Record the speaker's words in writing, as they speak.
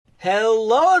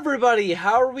Hello, everybody.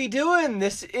 How are we doing?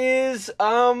 This is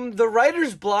the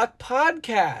Writer's Block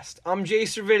podcast. I'm Jay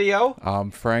Servideo.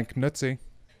 I'm Frank Nutzi.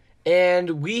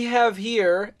 And we have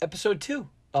here episode 2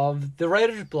 of the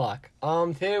Writer's Block.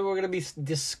 Today we're going to be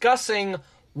discussing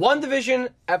WandaVision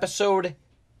episode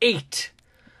 8.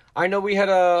 I know we had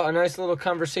a nice little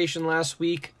conversation last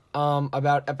week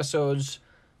about episodes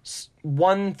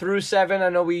 1 through 7. I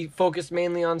know we focused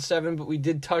mainly on 7, but we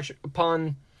did touch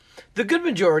upon the good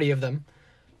majority of them.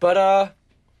 But,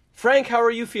 Frank, how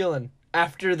are you feeling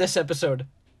after this episode?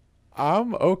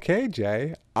 I'm okay,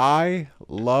 Jay. I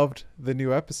loved the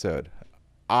new episode.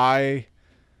 I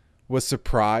was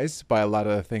surprised by a lot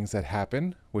of the things that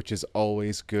happened, which is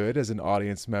always good as an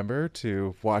audience member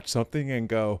to watch something and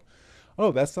go,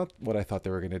 oh, that's not what I thought they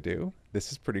were going to do.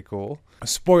 This is pretty cool. A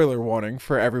spoiler warning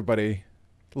for everybody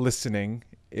listening.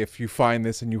 If you find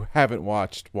this and you haven't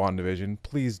watched WandaVision,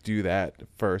 please do that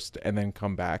first and then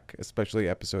come back, especially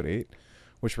episode 8,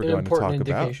 which we're going to talk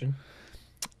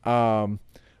about.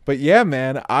 But yeah,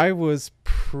 man, I was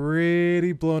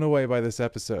pretty blown away by this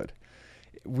episode.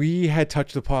 We had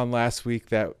touched upon last week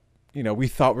that, we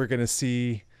thought we were going to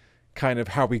see kind of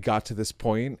how we got to this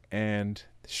point, and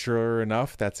sure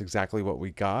enough, that's exactly what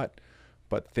we got.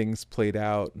 But things played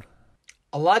out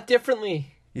a lot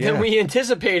differently than we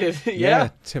anticipated. Yeah.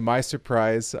 To my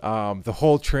surprise, the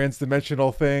whole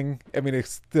trans-dimensional thing, I mean, it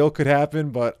still could happen,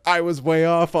 but I was way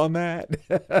off on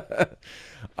that.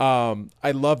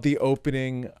 I love the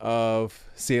opening of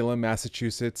Salem,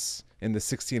 Massachusetts in the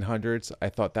 1600s. I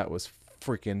thought that was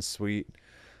freaking sweet.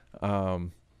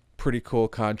 Pretty cool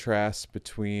contrast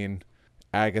between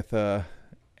Agatha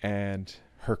and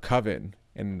her coven.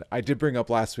 And I did bring up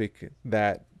last week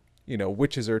that,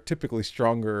 witches are typically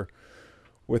stronger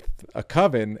with a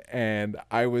coven, and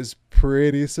I was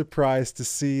pretty surprised to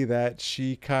see that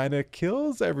she kind of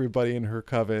kills everybody in her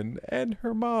coven and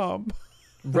her mom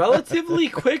relatively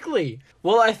quickly.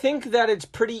 Well, I think that it's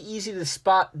pretty easy to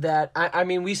spot that. I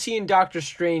mean, we see in Doctor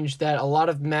Strange that a lot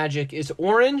of magic is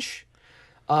orange.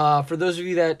 For those of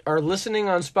you that are listening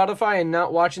on Spotify and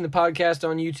not watching the podcast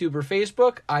on YouTube or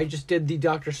Facebook, I just did the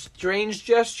Doctor Strange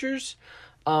gestures.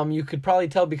 You could probably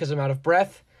tell because I'm out of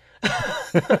breath.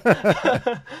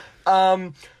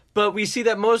 But we see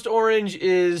that most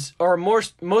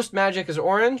magic is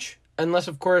orange, unless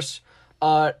of course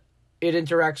it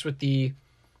interacts with the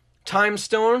time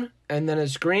stone and then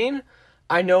it's green.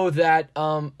 I know that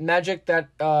magic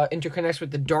that interconnects with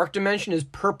the dark dimension is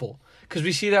purple, because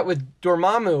we see that with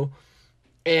Dormammu,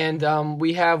 and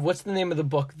we have, what's the name of the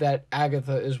book that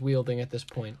Agatha is wielding at this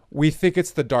point? We think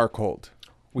it's the Darkhold.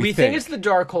 We think it's the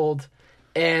Darkhold,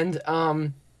 and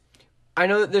I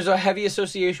know that there's a heavy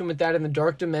association with that in the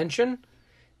dark dimension.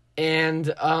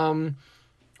 And,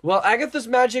 Agatha's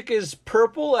magic is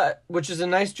purple, which is a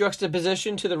nice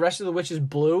juxtaposition to the rest of the witch's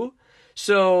blue.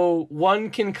 So one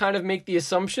can kind of make the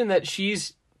assumption that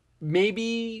she's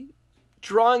maybe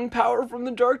drawing power from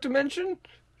the dark dimension.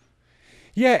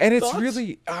 Yeah, and it's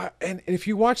really, and if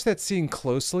you watch that scene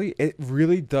closely, it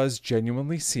really does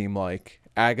genuinely seem like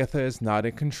Agatha is not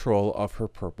in control of her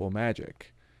purple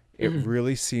magic. It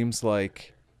really seems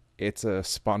like it's a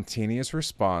spontaneous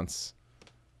response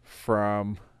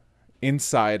from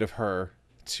inside of her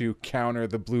to counter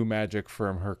the blue magic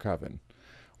from her coven.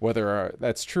 Whether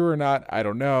that's true or not, I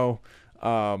don't know.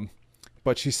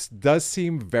 But she does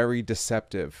seem very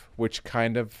deceptive, which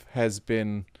kind of has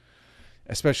been,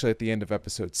 especially at the end of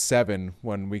episode 7,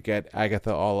 when we get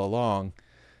Agatha all along,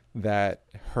 that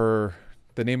the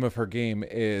name of her game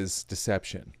is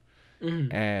deception.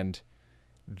 And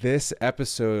this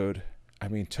episode,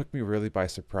 took me really by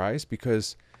surprise,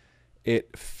 because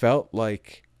it felt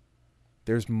like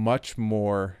there's much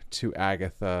more to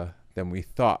Agatha than we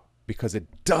thought, because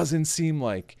it doesn't seem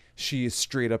like she is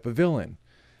straight up a villain.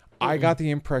 I got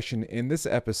the impression in this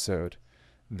episode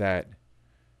that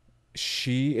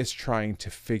she is trying to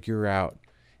figure out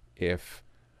if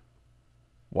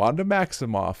Wanda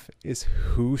Maximoff is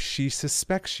who she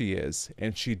suspects she is,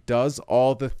 and she does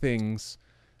all the things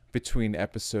between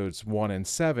episodes 1 and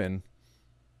 7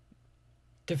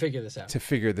 to figure this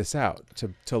out,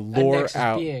 to lure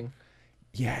out being.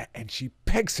 Yeah, and she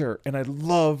pegs her, and I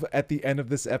love at the end of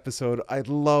this episode, I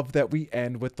love that we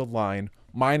end with the line,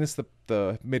 minus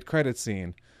the mid-credit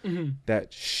scene,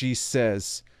 that she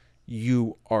says,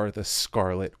 "You are the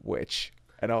Scarlet Witch."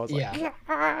 And I was like,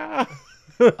 yeah.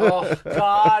 Oh,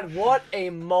 God, what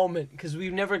a moment. Because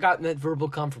we've never gotten that verbal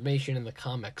confirmation in the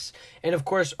comics. And, of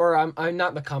course, I'm not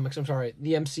in the comics, I'm sorry,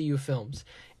 the MCU films.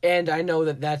 And I know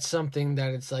that that's something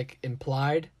that it's, like,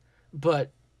 implied.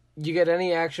 But you get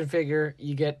any action figure,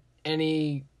 you get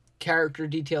any character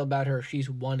detail about her. She's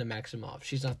Wanda Maximoff.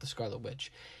 She's not the Scarlet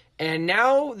Witch. And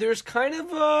now there's kind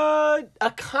of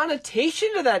a connotation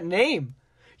to that name.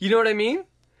 You know what I mean?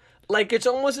 Like, it's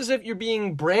almost as if you're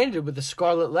being branded with a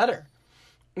scarlet letter.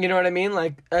 You know what I mean?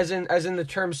 Like, as in the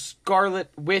term Scarlet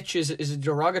Witch is a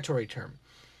derogatory term.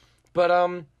 But,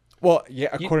 well, yeah,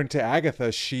 according to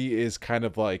Agatha, she is kind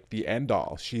of like the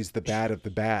end-all. She's the bad of the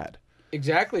bad.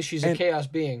 Exactly. She's a chaos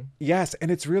being. Yes,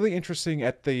 and it's really interesting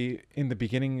in the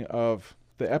beginning of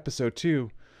the episode,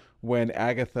 too, when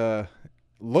Agatha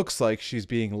looks like she's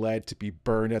being led to be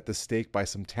burned at the stake by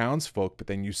some townsfolk, but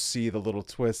then you see the little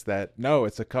twist that, no,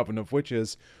 it's a coven of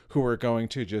witches who are going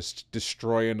to just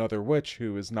destroy another witch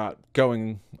who is not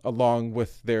going along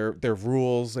with their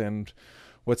rules and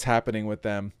what's happening with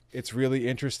them. It's really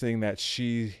interesting that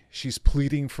she's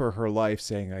pleading for her life,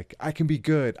 saying, like, I can be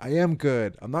good. I am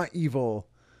good. I'm not evil.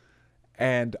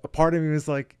 And a part of me was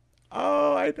like,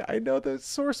 oh, I know the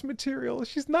source material.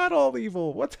 She's not all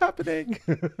evil. What's happening?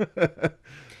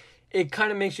 It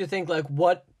kind of makes you think, like,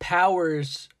 what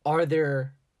powers are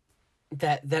there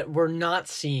that we're not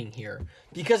seeing here?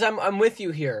 Because I'm with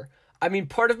you here. I mean,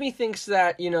 part of me thinks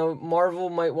that, you know, Marvel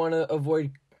might want to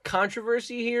avoid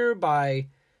controversy here by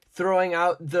throwing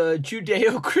out the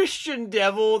Judeo-Christian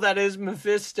devil that is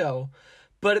Mephisto.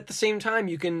 But at the same time,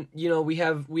 you can, you know, we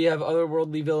have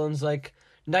otherworldly villains like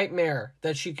Nightmare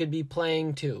that she could be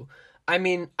playing to. I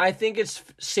mean, I think it's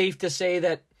safe to say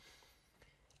that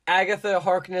Agatha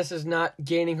Harkness is not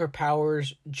gaining her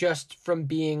powers just from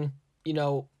being, you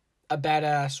know, a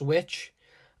badass witch.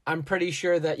 I'm pretty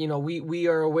sure that, you know, we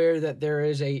are aware that there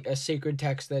is a sacred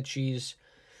text that she's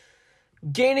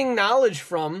gaining knowledge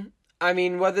from. I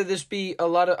mean, whether this be a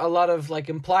lot of like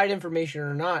implied information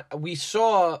or not, we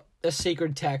saw a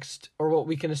sacred text, or what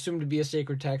we can assume to be a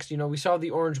sacred text. You know, we saw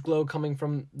the orange glow coming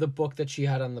from the book that she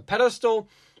had on the pedestal.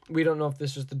 We don't know if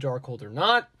this is the Darkhold or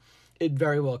not. It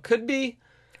very well could be.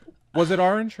 Was it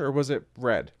orange or was it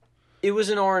red? It was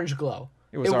an orange glow.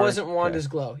 It wasn't Wanda's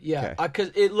glow. Yeah, because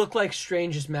it looked like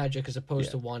Strange's magic as opposed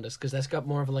to Wanda's, because that's got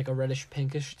more of like a reddish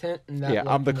pinkish tint. And that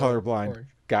I'm the colorblind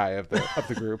guy of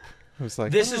the group who's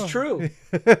like, this is true.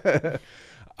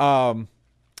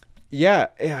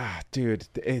 Yeah, dude,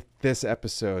 this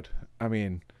episode, I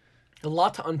mean, a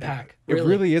lot to unpack. It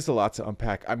really is a lot to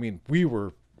unpack. I mean,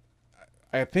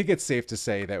 I think it's safe to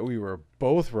say that we were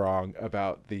both wrong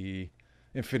about the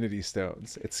Infinity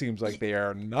Stones. It seems like they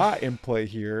are not in play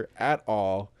here at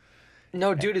all.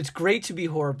 No, dude, it's great to be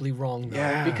horribly wrong,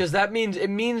 though, because it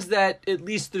means that at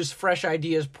least there's fresh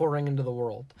ideas pouring into the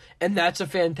world, and that's a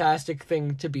fantastic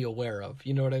thing to be aware of.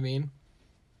 You know what I mean?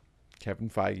 Kevin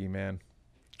Feige, man.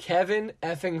 Kevin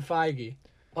effing Feige.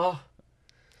 Oh.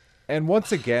 And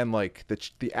once again, like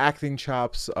the acting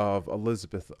chops of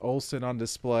Elizabeth Olsen on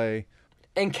display.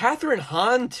 And Catherine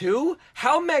Hahn, too?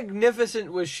 How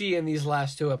magnificent was she in these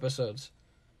last two episodes?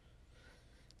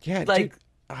 Yeah, like,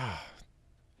 dude,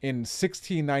 in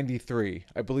 1693,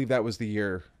 I believe that was the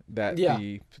year that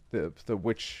the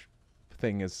witch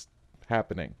thing is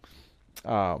happening.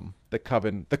 The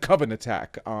coven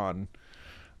attack on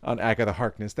Agatha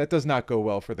Harkness. That does not go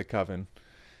well for the coven.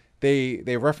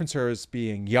 They reference her as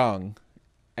being young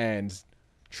and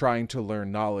trying to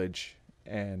learn knowledge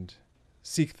and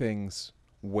seek things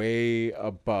way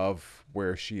above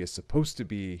where she is supposed to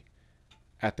be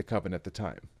at the coven at the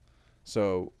time.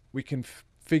 So we can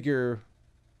figure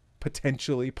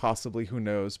potentially, possibly, who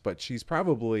knows, but she's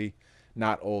probably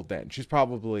not old then. She's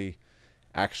probably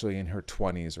actually in her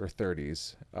 20s or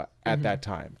 30s at that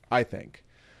time, I think.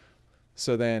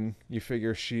 So then you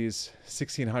figure she's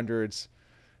 1600s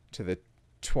to the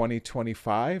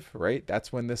 2025, right?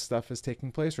 That's when this stuff is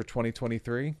taking place, or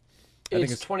 2023? I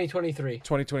think it's 2023.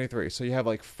 2023. So you have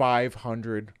like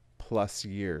 500 plus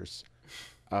years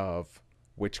of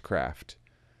witchcraft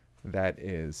that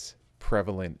is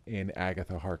prevalent in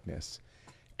Agatha Harkness.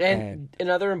 And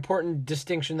another important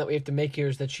distinction that we have to make here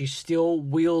is that she's still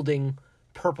wielding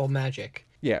purple magic.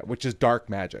 Yeah, which is dark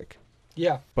magic.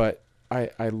 Yeah. But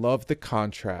I love the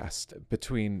contrast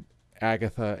between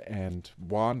Agatha and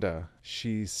Wanda.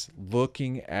 She's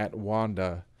looking at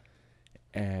Wanda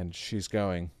and she's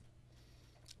going,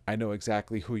 I know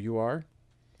exactly who you are.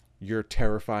 You're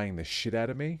terrifying the shit out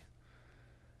of me.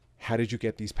 How did you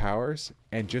get these powers?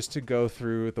 And just to go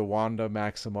through the Wanda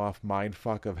Maximoff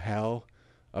mindfuck of hell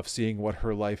of seeing what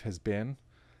her life has been.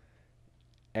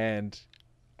 And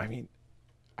I mean,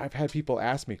 I've had people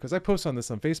ask me, because I post on this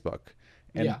on Facebook,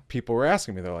 and people were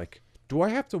asking me, they're like, do I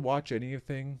have to watch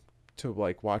anything to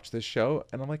like watch this show?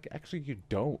 And I'm like, actually, you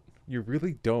don't. You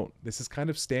really don't. This is kind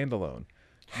of standalone.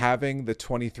 Having the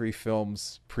 23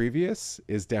 films previous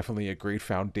is definitely a great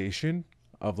foundation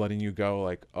of letting you go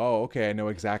like, oh, okay, I know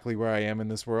exactly where I am in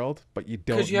this world, but you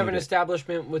don't, because you have an need it.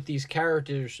 establishment with these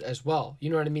characters as well. You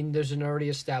know what I mean? There's an already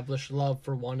established love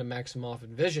for Wanda Maximoff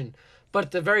and Vision, but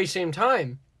at the very same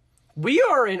time, we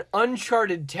are in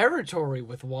uncharted territory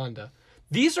with Wanda.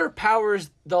 These are powers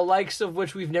the likes of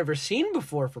which we've never seen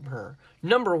before from her.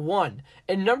 Number one.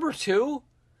 And number two,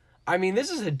 I mean, this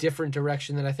is a different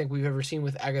direction than I think we've ever seen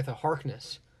with Agatha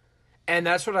Harkness. And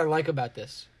that's what I like about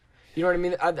this. You know what I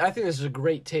mean? I think this is a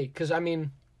great take. Because, I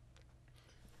mean,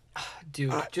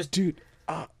 dude,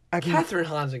 I mean, Catherine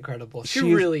Hahn's incredible.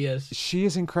 She really is. She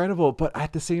is incredible. But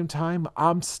at the same time,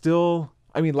 I'm still...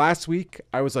 I mean, last week,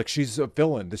 I was like, she's a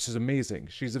villain. This is amazing.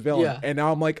 She's a villain. Yeah. And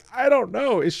now I'm like, I don't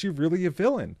know. Is she really a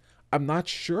villain? I'm not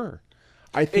sure.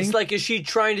 I think... It's like, is she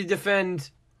trying to defend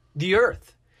the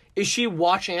Earth? Is she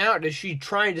watching out? Is she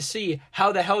trying to see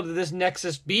how the hell did this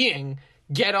Nexus being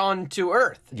get onto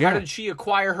Earth? Yeah. How did she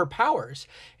acquire her powers?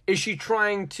 Is she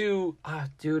trying to...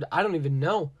 dude, I don't even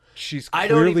know. She's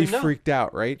clearly freaked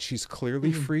out, right? She's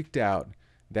clearly freaked out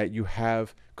that you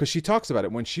have... Because she talks about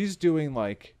it. When she's doing,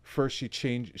 like... First,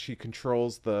 she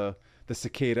controls the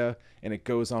cicada, and it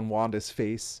goes on Wanda's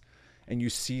face. And you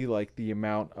see, like, the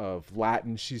amount of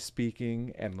Latin she's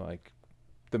speaking and, like,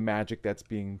 the magic that's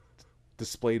being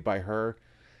displayed by her.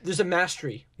 There's a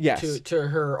mastery to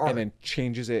her art. And then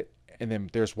changes it. And then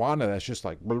there's Wanda that's just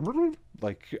like,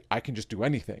 I can just do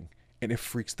anything. And it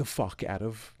freaks the fuck out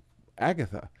of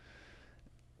Agatha.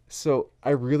 So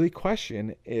I really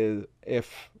question is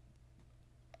if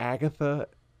Agatha...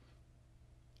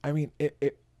 I mean,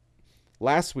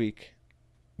 last week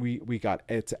we got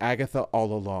it's Agatha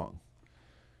all along.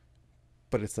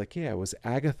 But it's like, yeah, it was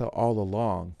Agatha all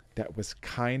along that was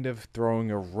kind of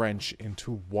throwing a wrench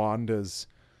into Wanda's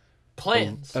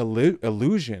plans,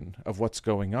 illusion of what's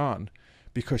going on,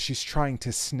 because she's trying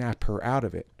to snap her out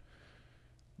of it.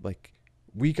 Like,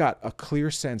 we got a clear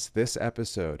sense this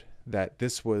episode that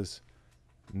this was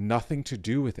nothing to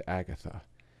do with Agatha.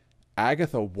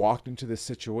 Agatha walked into this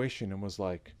situation and was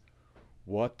like,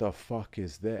 what the fuck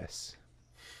is this?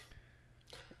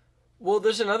 Well,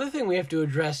 there's another thing we have to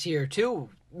address here, too.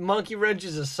 Monkey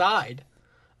wrenches aside.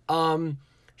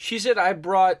 She said, I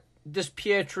brought this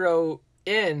Pietro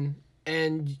in,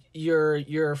 and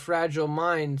your fragile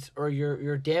mind, or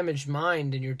your damaged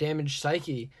mind and your damaged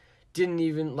psyche didn't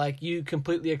even, like, you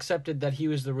completely accepted that he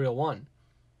was the real one.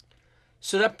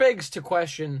 So that begs to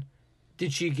question,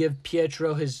 did she give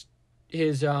Pietro his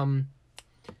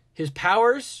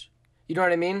powers? You know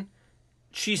what I mean?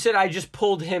 She said, I just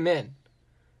pulled him in.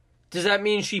 Does that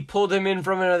mean she pulled him in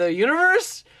from another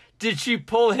universe? Did she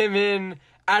pull him in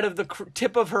out of the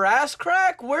tip of her ass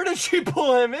crack? Where did she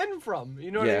pull him in from?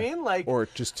 You know what I mean? Like, or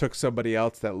just took somebody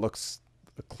else that looks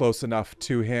close enough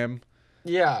to him.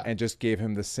 Yeah. And just gave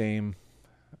him the same...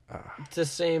 The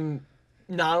same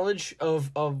knowledge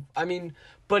of I mean,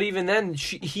 but even then,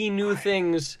 he knew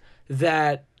things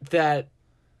that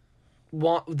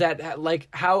like,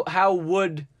 how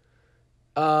would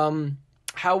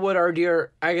our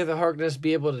dear Agatha Harkness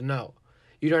be able to know?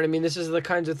 You know what I mean? This is the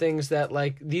kinds of things that,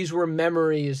 like, these were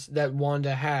memories that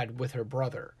Wanda had with her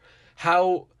brother.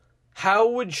 How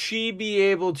would she be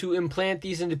able to implant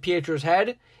these into Pietro's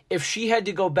head if she had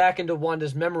to go back into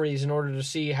Wanda's memories in order to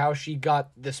see how she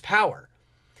got this power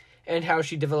and how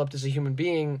she developed as a human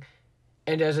being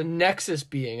and as a Nexus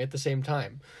being at the same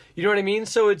time? You know what I mean?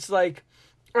 So it's like,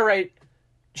 all right,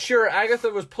 sure, Agatha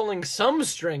was pulling some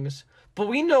strings, but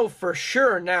we know for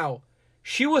sure now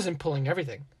she wasn't pulling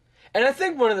everything. And I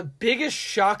think one of the biggest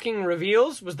shocking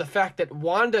reveals was the fact that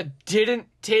Wanda didn't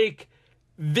take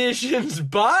Vision's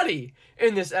body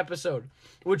in this episode.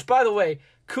 Which, by the way,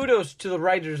 kudos to the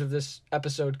writers of this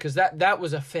episode, because that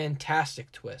was a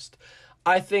fantastic twist.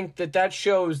 I think that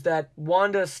shows that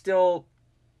Wanda still,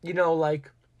 you know,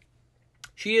 like,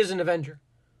 she is an Avenger,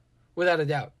 without a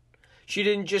doubt. She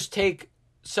didn't just take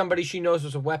somebody she knows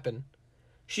was a weapon.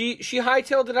 She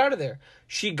hightailed it out of there.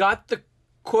 She got the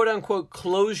quote-unquote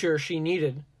closure she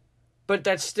needed, but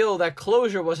that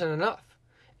closure wasn't enough.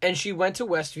 And she went to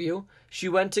Westview. She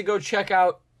went to go check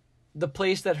out the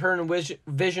place that her and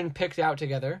Vision picked out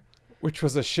together. Which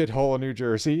was a shithole in New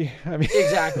Jersey. I mean,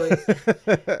 exactly.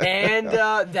 And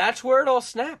that's where it all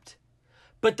snapped.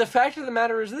 But the fact of the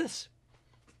matter is this.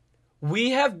 We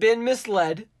have been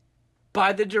misled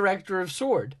by the director of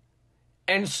S.W.O.R.D.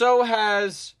 And so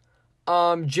has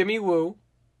Jimmy Woo.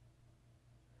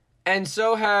 And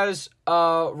so has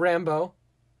Rambo.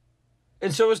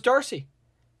 And so has Darcy.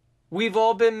 We've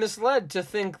all been misled to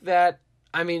think that,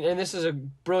 I mean, and this is a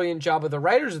brilliant job of the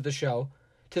writers of the show,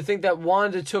 to think that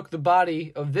Wanda took the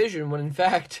body of Vision when in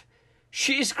fact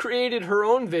she's created her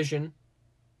own Vision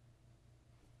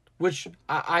Which,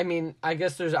 I mean, I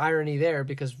guess there's irony there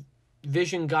because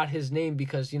Vision got his name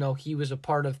because, you know, he was a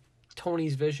part of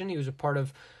Tony's vision. He was a part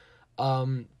of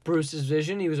Bruce's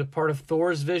vision. He was a part of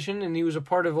Thor's vision. And he was a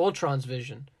part of Ultron's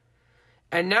vision.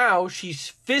 And now she's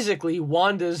physically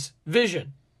Wanda's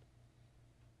vision.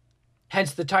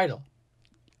 Hence the title.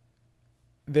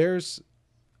 There's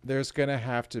going to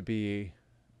have to be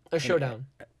a showdown.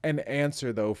 An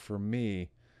answer, though, for me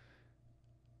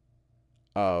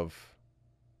of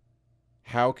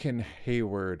how can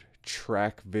Hayward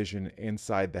track Vision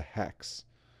inside the Hex?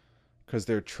 Because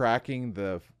they're tracking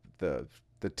the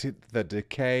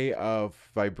decay of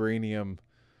vibranium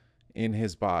in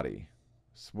his body.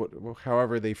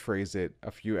 However they phrase it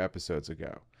a few episodes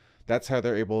ago. That's how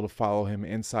they're able to follow him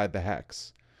inside the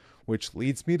Hex. Which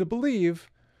leads me to believe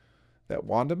that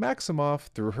Wanda Maximoff,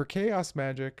 through her chaos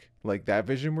magic, like that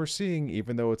Vision we're seeing,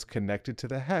 even though it's connected to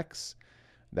the Hex,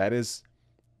 that is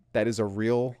a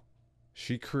real...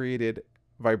 She created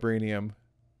vibranium.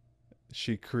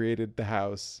 She created the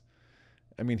house.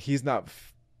 I mean, he's not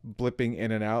blipping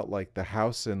in and out like the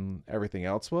house and everything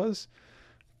else was.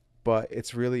 But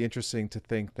it's really interesting to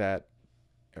think that,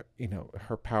 you know,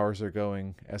 her powers are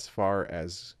going as far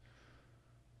as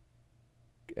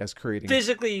creating...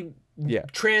 Physically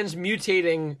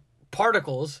transmutating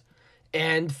particles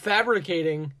and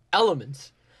fabricating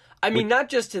elements. I mean, not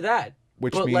just to that.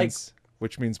 Which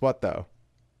means what, though?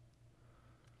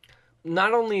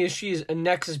 Not only is she a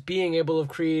Nexus being able of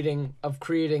creating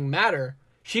matter,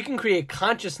 she can create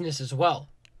consciousness as well.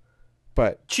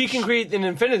 But she can create an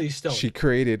Infinity Stone. She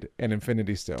created an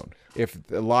Infinity Stone. If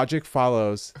the logic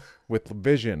follows with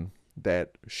Vision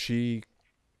that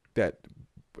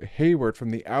Hayward from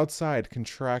the outside can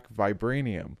track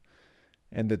vibranium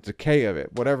and the decay of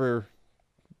it, whatever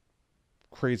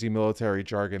crazy military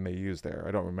jargon they use there,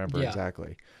 I don't remember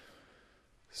exactly.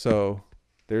 So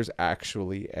there's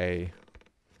actually a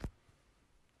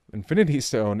Infinity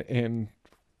Stone in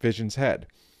Vision's head.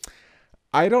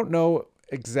 I don't know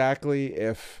exactly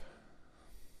if...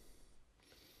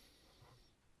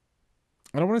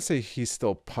 I don't want to say he's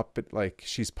still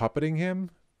she's puppeting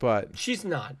him, but... She's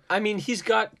not. I mean, he's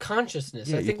got consciousness.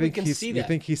 Yeah, I think we can see that. You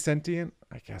think he's sentient?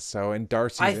 I guess so. And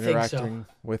Darcy's interacting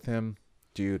with him.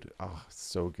 Dude,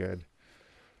 so good.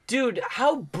 Dude,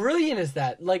 how brilliant is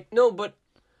that? Like, no, but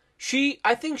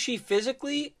I think she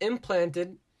physically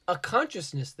implanted a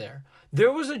consciousness there.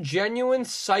 There was a genuine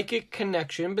psychic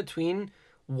connection between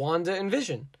Wanda and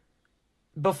Vision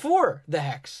before the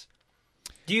Hex.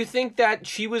 Do you think that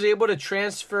she was able to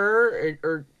transfer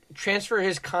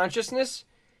his consciousness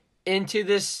into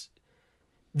this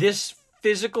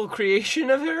physical creation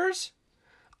of hers?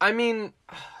 I mean,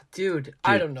 dude,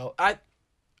 I don't know.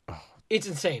 It's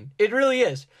insane. It really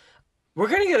is. We're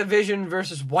gonna get a Vision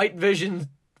versus White Vision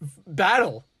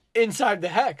battle inside the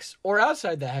Hex or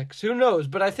outside the Hex. Who knows?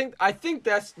 But I think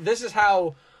this is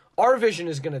how our Vision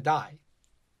is gonna die.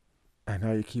 I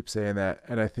know you keep saying that,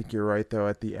 and I think you're right, though.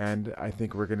 At the end, I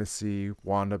think we're going to see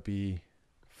Wanda be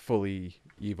fully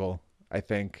evil. I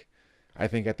think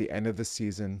at the end of the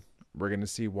season, we're going to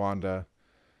see Wanda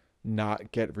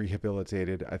not get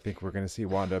rehabilitated. I think we're going to see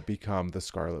Wanda become the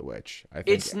Scarlet Witch. I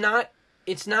think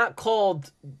it's not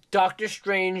called Doctor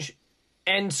Strange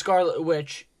and Scarlet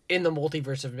Witch in the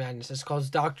Multiverse of Madness. It's called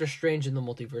Doctor Strange in the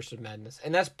Multiverse of Madness.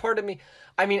 And that's part of me.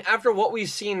 I mean, after what we've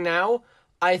seen now,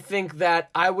 I think that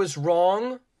I was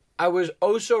wrong. I was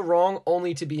oh so wrong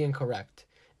only to be incorrect.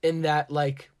 In that,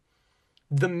 like,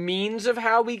 the means of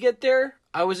how we get there,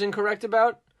 I was incorrect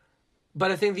about. But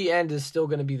I think the end is still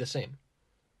going to be the same.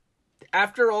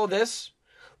 After all this,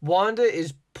 Wanda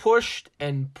is pushed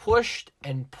and pushed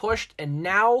and pushed. And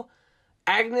now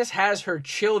Agnes has her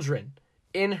children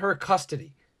in her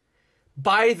custody.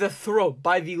 By the throat.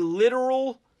 By the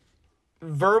literal,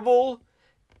 verbal,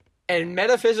 and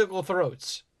metaphysical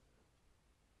throats.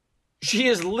 She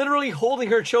is literally holding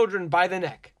her children by the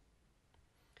neck.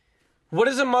 What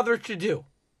is a mother to do?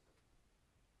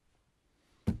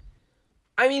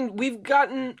 I mean, we've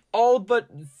gotten all but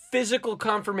physical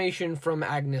confirmation from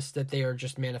Agnes that they are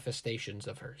just manifestations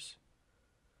of hers.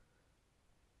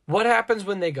 What happens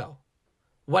when they go?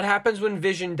 What happens when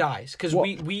Vision dies? Because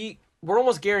we're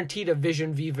almost guaranteed a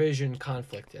Vision v Vision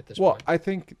conflict at this point. Well, I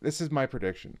think this is my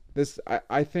prediction.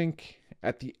 I think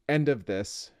at the end of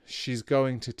this, she's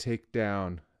going to take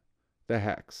down the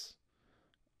Hex.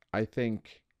 I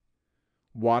think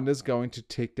Wanda's going to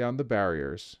take down the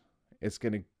barriers. It's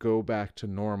going to go back to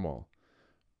normal.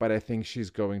 But I think she's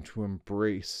going to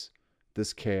embrace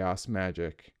this chaos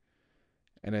magic.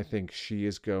 And I think she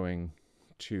is going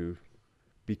to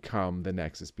become the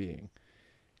Nexus being.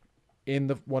 In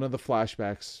one of the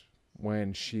flashbacks,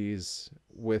 when she's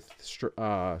with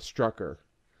Strucker.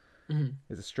 Mm-hmm.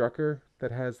 Is it Strucker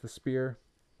that has the spear?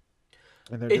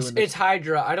 And it's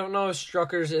Hydra. I don't know if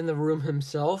Strucker's in the room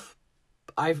himself.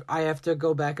 I have to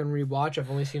go back and rewatch.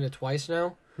 I've only seen it twice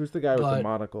now. Who's the guy with the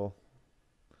monocle?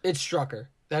 It's Strucker.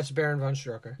 That's Baron von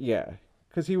Strucker. Yeah,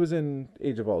 because he was in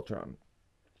Age of Ultron.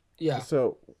 Yeah.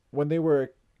 So when they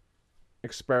were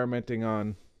experimenting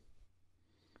on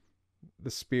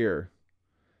the spear,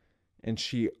 and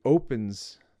she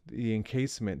opens the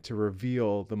encasement to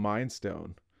reveal the Mind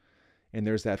Stone, and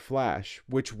there's that flash,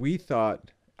 which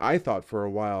I thought for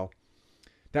a while,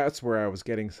 that's where I was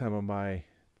getting some of my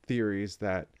theories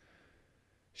that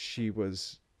she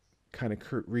was kind of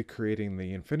recreating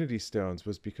the Infinity Stones,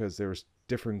 was because there was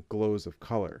different glows of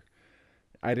color.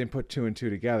 I didn't put two and two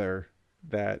together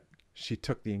that she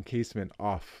took the encasement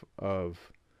off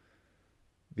of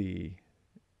the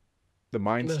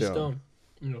Mind Stone.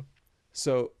 Yeah.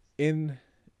 So in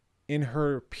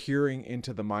her peering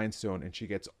into the Mind Stone, and she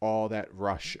gets all that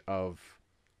rush of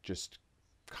just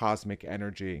cosmic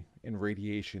energy and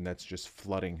radiation that's just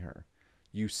flooding her.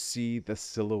 You see the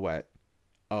silhouette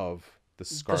of the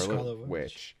Scarlet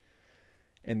Witch.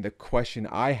 And the question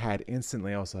I had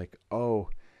instantly, I was like, oh,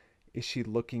 is she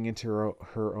looking into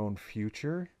her own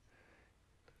future?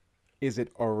 Is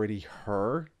it already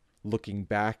her looking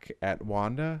back at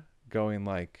Wanda, going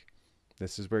like,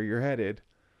 this is where you're headed?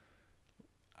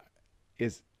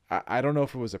 I don't know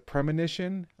if it was a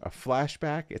premonition, a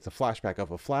flashback. It's a flashback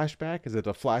of a flashback. Is it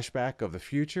a flashback of the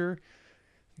future?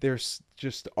 There's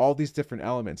just all these different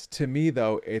elements. To me,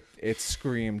 though, it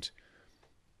screamed,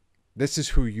 this is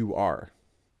who you are.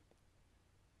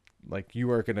 Like,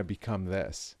 you are going to become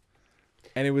this.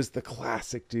 And it was the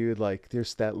classic, dude. Like,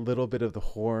 there's that little bit of the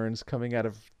horns coming out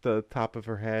of the top of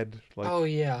her head. Like, oh,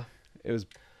 yeah. It was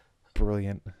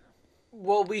brilliant.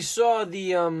 Well, we saw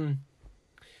the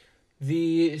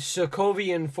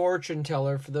Sokovian fortune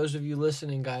teller. For those of you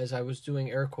listening, guys, I was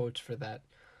doing air quotes for that.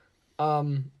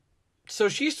 So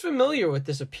she's familiar with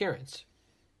this appearance.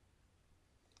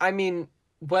 I mean,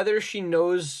 whether she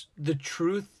knows the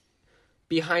truth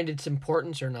behind its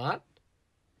importance or not,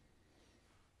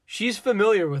 she's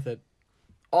familiar with it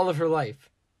all of her life.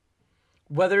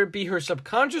 Whether it be her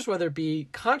subconscious, whether it be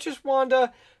conscious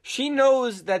Wanda, she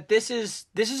knows that this is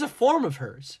a form of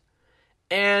hers.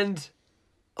 And,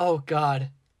 oh God,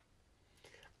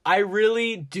 I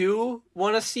really do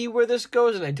want to see where this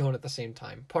goes, and I don't at the same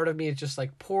time. Part of me is just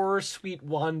like, poor, sweet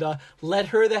Wanda, let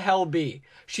her the hell be.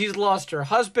 She's lost her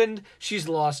husband, she's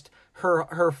lost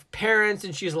her parents,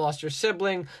 and she's lost her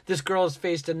sibling. This girl has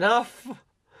faced enough.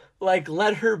 Like,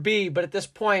 let her be. But at this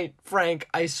point, Frank,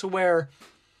 I swear,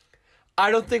 I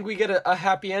don't think we get a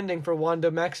happy ending for Wanda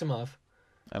Maximoff.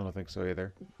 I don't think so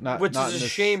either. Which is a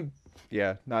shame.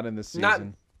 Yeah, not in this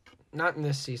season. Not in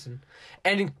this season.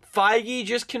 And Feige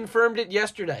just confirmed it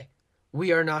yesterday.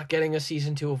 We are not getting a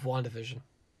season 2 of WandaVision.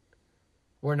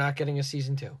 We're not getting a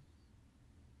season 2.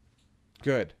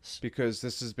 Good, because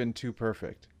this has been too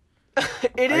perfect.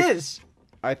 It is.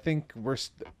 I think we're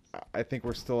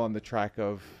still on the track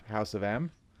of House of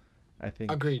M. I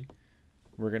think agreed.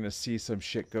 We're going to see some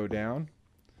shit go down.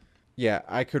 Yeah,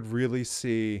 I could really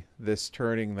see this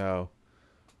turning, though,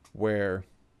 where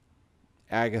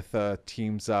Agatha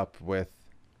teams up with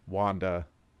Wanda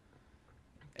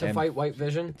to fight White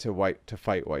Vision. To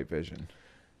fight White Vision.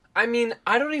 I mean,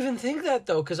 I don't even think that,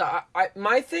 though, because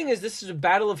my thing is this is a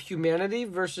battle of humanity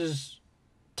versus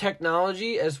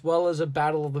technology, as well as a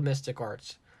battle of the mystic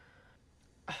arts.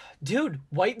 Dude,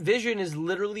 White Vision is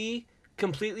literally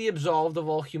completely absolved of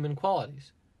all human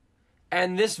qualities.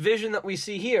 And this vision that we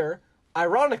see here,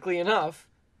 ironically enough,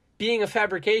 being a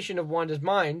fabrication of Wanda's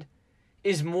mind,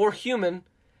 is more human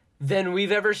than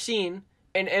we've ever seen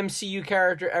an MCU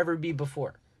character ever be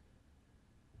before.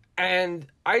 And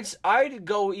I'd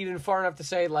go even far enough to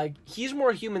say, like, he's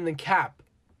more human than Cap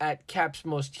at Cap's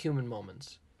most human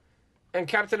moments. And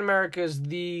Captain America is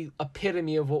the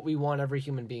epitome of what we want every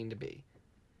human being to be.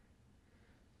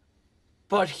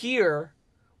 But here,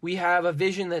 we have a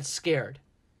Vision that's scared.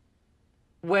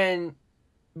 When,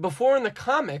 before in the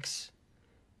comics,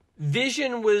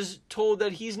 Vision was told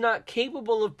that he's not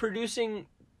capable of producing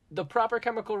the proper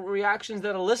chemical reactions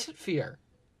that elicit fear.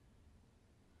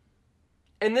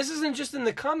 And this isn't just in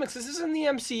the comics, this is in the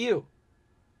MCU.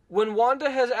 When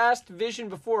Wanda has asked Vision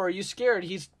before, are you scared?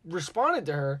 He's responded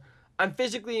to her, I'm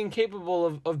physically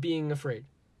incapable of being afraid.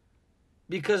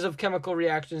 Because of chemical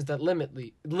reactions that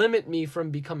limit me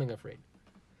from becoming afraid.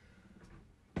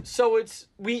 So it's,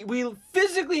 we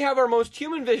physically have our most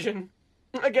human Vision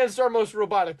against our most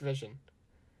robotic Vision.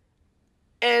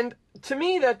 And to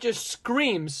me, that just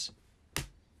screams,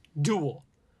 duel.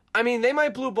 I mean, they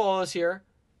might blue ball us here,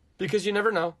 because you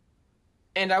never know.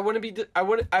 And I would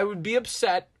be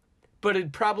upset, but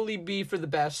it'd probably be for the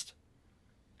best.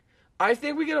 I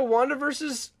think we get a Wanda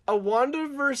versus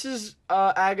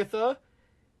Agatha,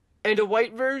 and a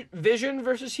White Vision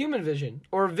versus Human Vision,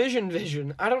 or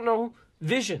Vision. I don't know.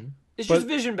 Vision. It's just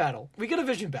Vision battle. We get a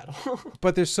Vision battle.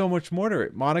 But there's so much more to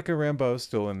it. Monica Rambeau's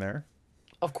still in there.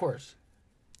 Of course.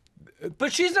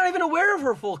 But she's not even aware of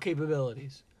her full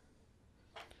capabilities.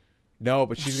 No,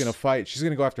 but she's gonna fight. She's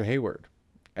gonna go after Hayward.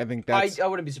 I think that's. I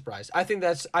wouldn't be surprised. I think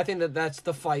that's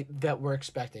the fight that we're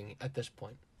expecting at this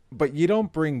point. But you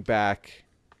don't bring back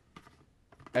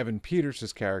Evan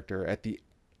Peters' character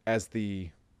as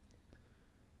the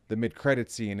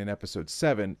mid-credit scene in episode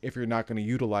 7 if you're not going to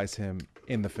utilize him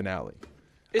in the finale.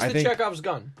 It's Chekhov's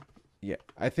gun. Yeah,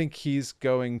 I think he's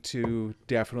going to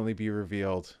definitely be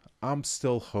revealed. I'm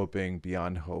still hoping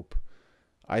beyond hope.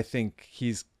 I think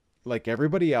he's, like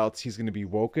everybody else, he's going to be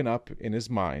woken up in his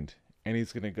mind, and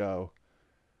he's going to go,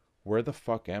 where the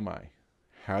fuck am I?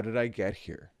 How did I get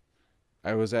here?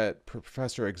 I was at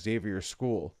Professor Xavier's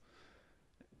school,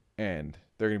 and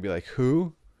they're going to be like,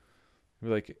 who? Be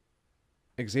like,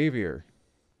 Xavier.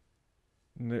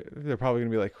 And they're probably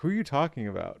going to be like, who are you talking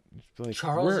about? Like,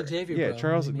 Charles Xavier, yeah, bro.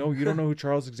 Charles. No, you don't know who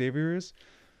Charles Xavier is?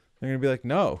 They're going to be like,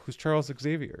 no, who's Charles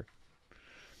Xavier?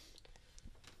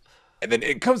 And then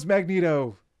it comes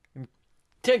Magneto.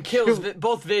 Ten kills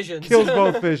both Visions. Kills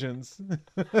both Visions.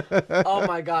 Oh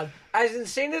my god. As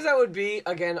insane as that would be,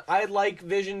 again, I'd like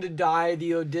Vision to die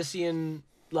the Odyssean,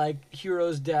 like,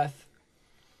 hero's death.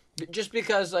 Just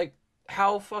because, like,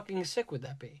 how fucking sick would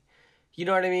that be? You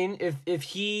know what I mean? If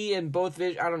he and both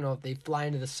Vision, I don't know if they fly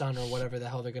into the sun or whatever the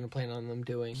hell they're going to plan on them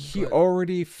doing. He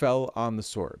already fell on the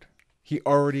sword. He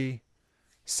already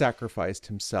sacrificed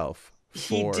himself.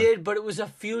 He did, but it was a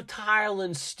futile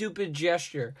and stupid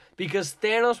gesture because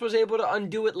Thanos was able to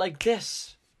undo it like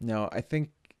this. No, I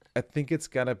think it's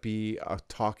got to be a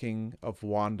talking of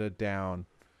Wanda down,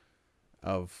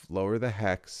 of lower the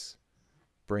hex,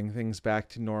 bring things back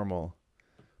to normal.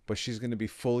 But she's going to be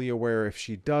fully aware if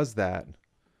she does that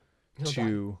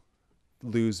to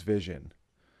lose Vision.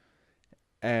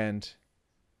 And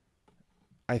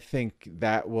I think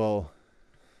that will,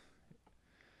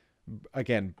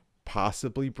 again,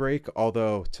 possibly break.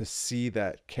 Although to see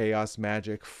that chaos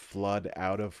magic flood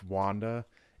out of Wanda,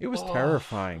 it was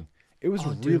terrifying. It was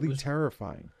really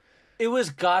terrifying. It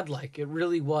was godlike. It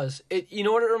really was. You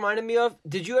know what it reminded me of?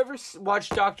 Did you ever watch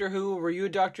Doctor Who? Were you a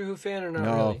Doctor Who fan or not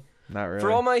really? Not really.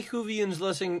 For all my Whovians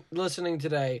listening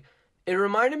today, it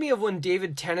reminded me of when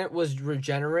David Tennant was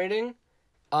regenerating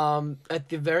at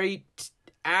the very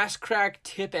ass crack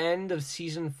tip end of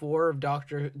season 4 of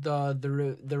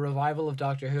the revival of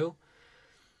Doctor Who.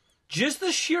 Just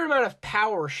the sheer amount of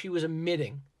power she was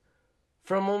emitting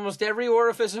from almost every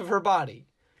orifice of her body.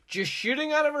 Just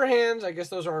shooting out of her hands. I guess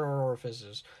those aren't her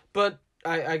orifices. But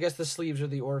I guess the sleeves are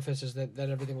the orifices that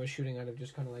everything was shooting out of,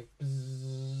 just kind of like...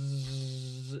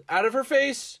 Bzzz, out of her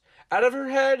face, out of her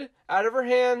head, out of her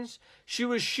hands. She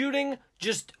was shooting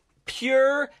just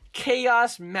pure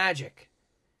chaos magic.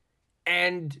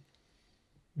 And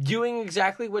doing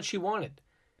exactly what she wanted.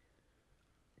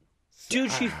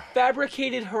 Dude, she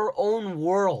fabricated her own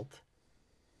world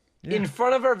in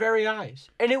front of our very eyes.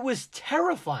 And it was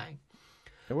terrifying.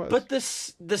 It was. But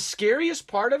the scariest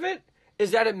part of it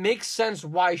is that it makes sense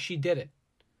why she did it.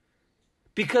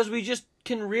 Because we just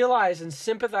can realize and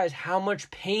sympathize how much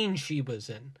pain she was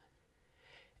in.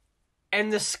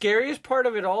 And the scariest part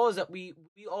of it all is that we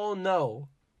all know,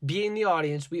 being the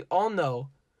audience, we all know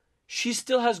she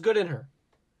still has good in her.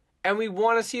 And we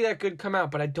want to see that good come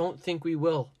out, but I don't think we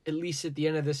will, at least at the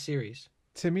end of this series.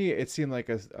 To me, it seemed like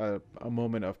a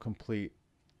moment of complete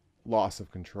loss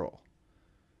of control.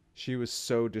 She was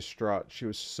so distraught. She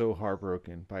was so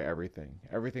heartbroken by everything.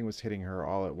 Everything was hitting her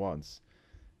all at once.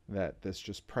 That this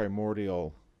just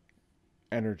primordial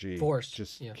energy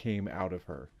came out of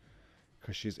her.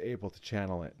 Because she's able to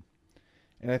channel it.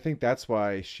 And I think that's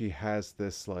why she has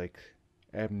this, like,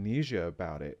 amnesia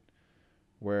about it.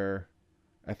 Where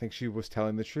I think she was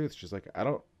telling the truth. She's like, I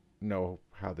don't know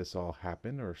how this all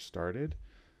happened or started.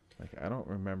 Like, I don't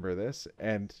remember this.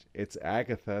 And it's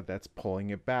Agatha that's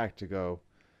pulling it back to go,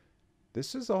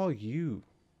 this is all you.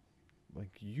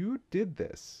 Like, you did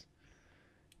this.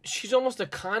 She's almost a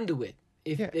conduit,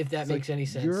 if that makes any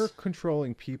sense. You're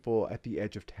controlling people at the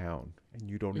edge of town, and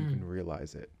you don't even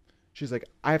realize it. She's like,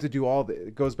 I have to do all this.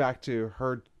 It goes back to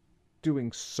her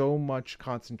doing so much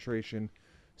concentration,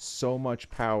 so much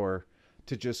power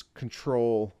to just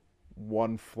control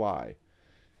one fly.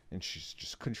 And she's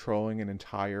just controlling an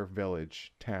entire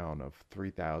village, town of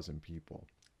 3,000 people.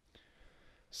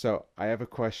 So I have a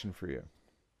question for you.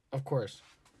 Of course.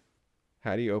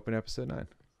 How do you open episode 9?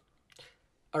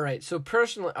 All right. So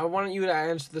personally, I want you to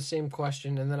answer the same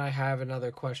question, and then I have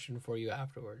another question for you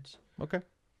afterwards. Okay.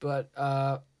 But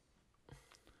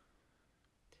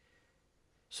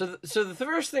so the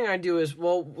first thing I do is,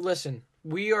 well, listen.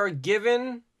 We are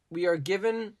given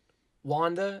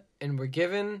Wanda, and we're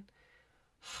given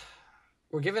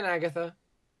Agatha.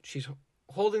 She's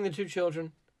holding the 2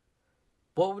 children.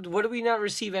 What did we not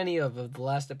receive any of the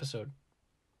last episode?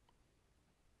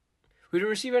 We didn't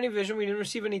receive any Vision. We didn't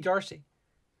receive any Darcy.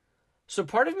 So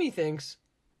part of me thinks,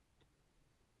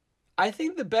 I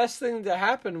think the best thing to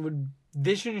happen would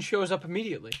Vision shows up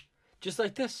immediately, just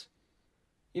like this.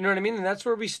 You know what I mean? And that's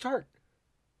where we start.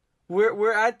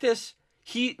 We're at this.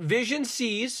 Vision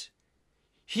sees.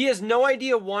 He has no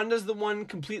idea Wanda's the one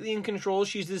completely in control.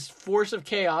 She's this force of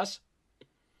chaos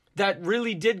that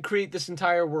really did create this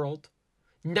entire world.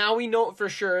 Now we know for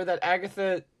sure that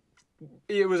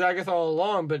it was Agatha all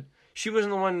along, but she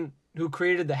wasn't the one who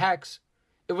created the hex.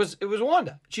 It was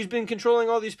Wanda. She's been controlling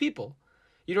all these people.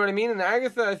 You know what I mean? And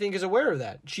Agatha, I think, is aware of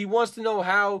that. She wants to know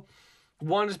how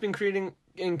Wanda's been creating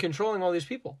and controlling all these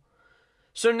people.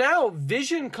 So now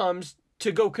Vision comes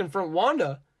to go confront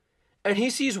Wanda, and he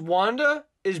sees Wanda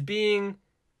is being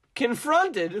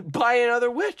confronted by another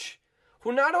witch,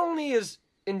 who not only is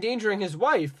endangering his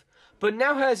wife, but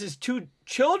now has his 2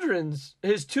 children's,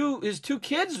 his two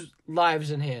kids' lives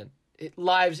in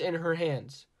her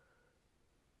hands.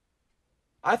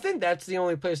 I think that's the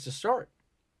only place to start.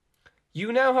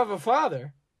 You now have a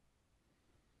father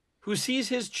who sees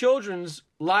his children's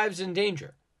lives in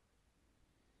danger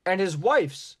and his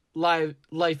wife's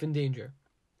life in danger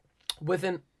with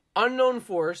an unknown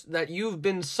force that you've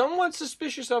been somewhat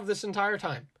suspicious of this entire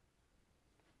time.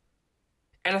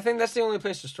 And I think that's the only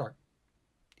place to start,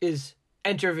 is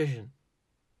enter Vision.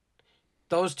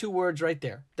 Those 2 words right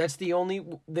there. That's the only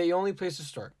place to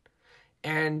start.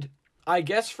 And I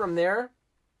guess from there,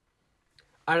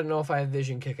 I don't know if I have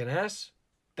Vision kicking ass.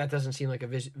 That doesn't seem like a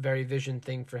very Vision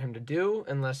thing for him to do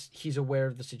unless he's aware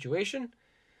of the situation.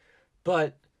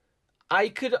 But I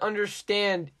could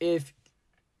understand if,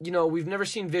 we've never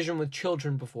seen Vision with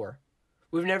children before.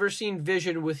 We've never seen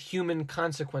Vision with human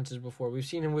consequences before. We've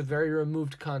seen him with very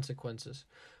removed consequences,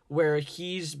 where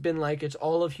he's been like, it's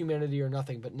all of humanity or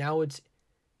nothing. But now it's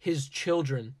his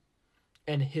children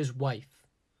and his wife.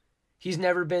 He's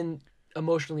never been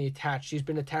emotionally attached. He's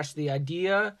been attached to the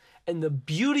idea and the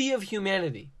beauty of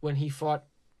humanity when he fought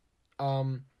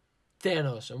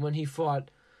Thanos and when he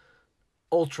fought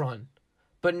Ultron.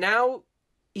 But now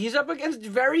he's up against a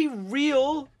very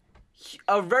real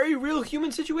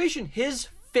human situation. His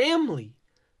family,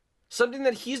 something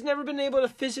that he's never been able to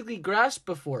physically grasp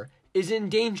before, is in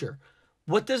danger.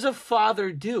 What does a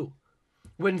father do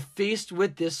when faced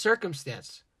with this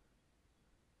circumstance?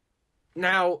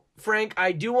 Now, Frank,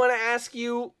 I do want to ask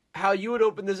you how you would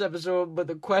open this episode, but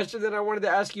the question that I wanted to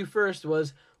ask you first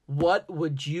was, what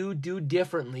would you do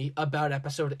differently about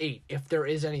episode 8, if there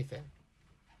is anything?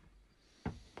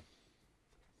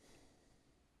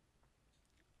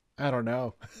 I don't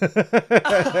know.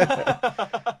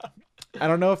 I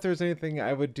don't know if there's anything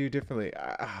I would do differently.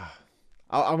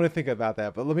 I'm going to think about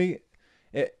that, but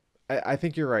I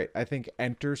think you're right. I think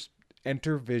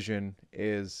Enter Vision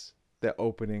is the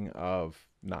opening of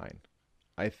 9.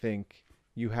 I think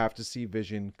you have to see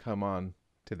Vision come on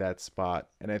to that spot,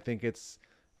 and I think it's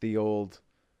the old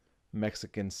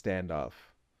Mexican standoff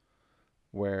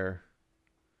where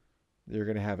you're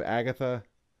going to have Agatha,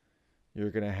 you're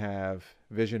going to have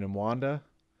Vision and Wanda,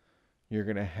 you're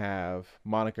going to have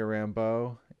Monica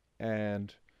Rambeau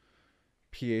and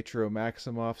Pietro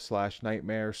Maximoff /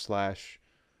 Nightmare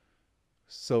 /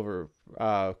 Silver,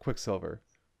 Quicksilver,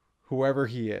 whoever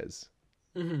he is,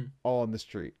 all on the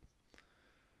street.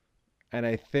 And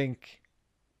I think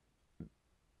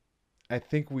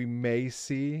we may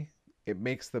see, it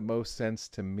makes the most sense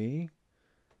to me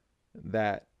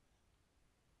that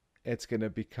it's going to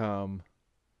become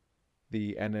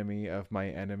the enemy of my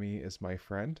enemy is my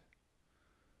friend,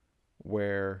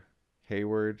 where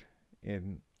Hayward,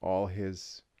 in all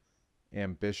his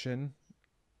ambition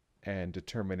and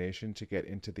determination to get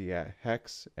into the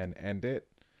hex and end it,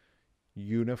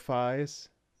 unifies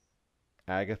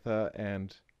Agatha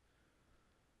and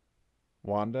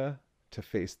Wanda to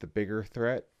face the bigger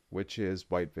threat, which is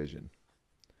White Vision.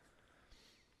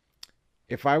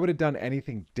 If I would have done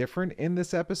anything different in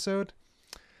this episode,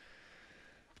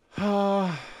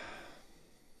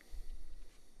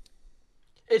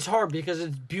 it's hard because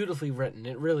it's beautifully written.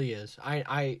 It really is.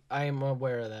 I am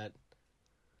aware of that.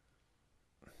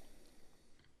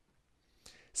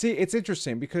 See, it's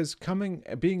interesting because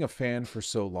being a fan for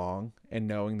so long and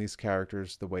knowing these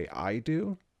characters the way I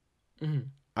do, Mm-hmm.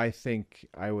 I think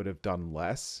I would have done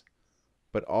less,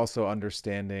 but also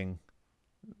understanding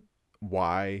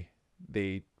why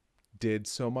they did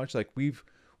so much. Like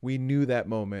we knew that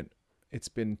moment. It's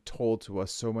been told to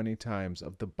us so many times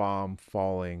of the bomb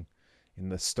falling in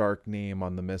the Stark name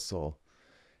on the missile.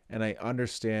 And I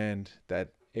understand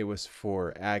that it was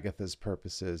for Agatha's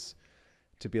purposes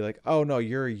to be like, oh no,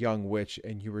 you're a young witch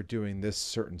and you were doing this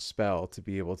certain spell to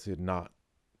be able to not,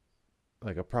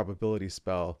 like a probability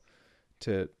spell,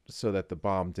 to so that the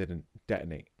bomb didn't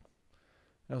detonate.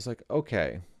 I was like,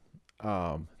 okay.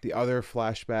 The other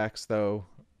flashbacks though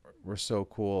were so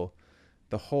cool.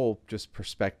 The whole just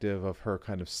perspective of her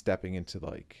kind of stepping into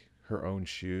like her own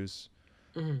shoes.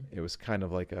 Mm-hmm. It was kind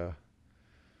of like a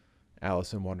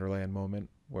Alice in Wonderland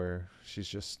moment where she's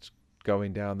just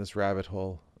going down this rabbit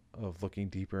hole of looking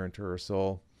deeper into her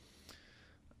soul.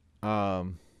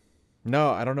 No,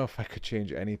 I don't know if I could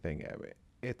change anything. I mean,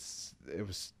 it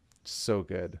was so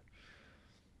good.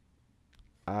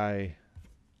 I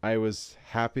I was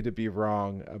happy to be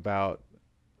wrong about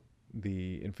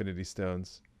the Infinity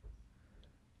Stones.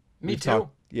 Me too.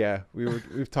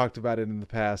 We've talked about it in the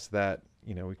past that,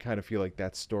 we kind of feel like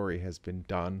that story has been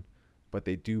done, but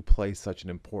they do play such an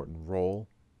important role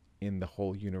in the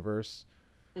whole universe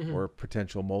Mm-hmm. or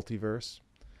potential multiverse.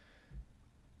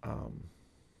 Um,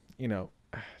 you know,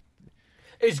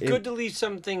 It's it, good to leave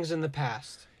some things in the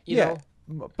past. You yeah,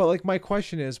 know? but like my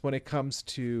question is, when it comes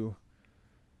to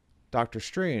Doctor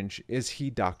Strange, is he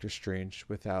Doctor Strange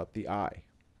without the eye?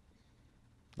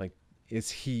 Like, is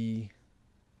he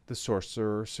the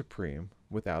Sorcerer Supreme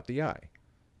without the eye?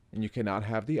 And you cannot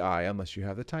have the eye unless you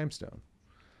have the Time Stone.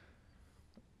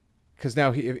 Because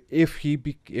now, if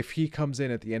he comes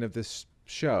in at the end of this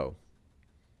show,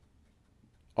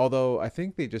 although I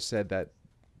think they just said that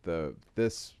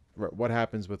what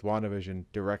happens with WandaVision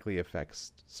directly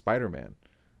affects Spider-Man,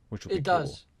 which will be It cool.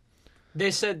 does.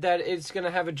 They said that it's going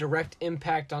to have a direct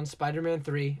impact on Spider-Man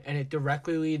 3, and it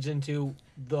directly leads into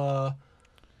the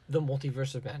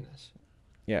Multiverse of Madness.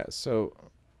 Yeah, so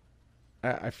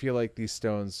I feel like these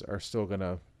stones are still going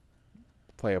to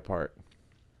play a part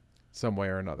some way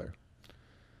or another.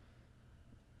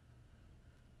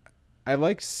 I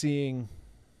like seeing...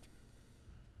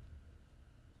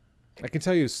 I can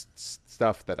tell you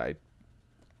stuff that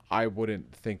I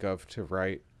wouldn't think of to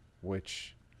write,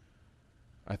 which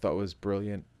I thought was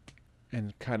brilliant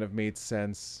and kind of made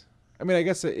sense. I mean, I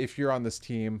guess if you're on this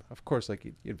team, of course,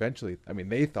 like eventually, I mean,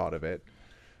 they thought of it.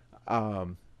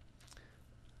 Um,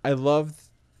 I loved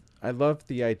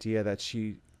the idea that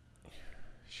she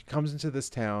comes into this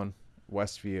town,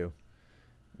 Westview,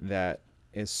 that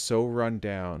is so run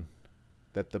down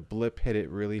that the blip hit it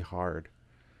really hard.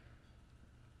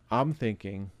 I'm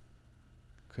thinking,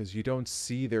 because you don't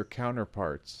see their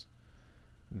counterparts,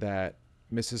 that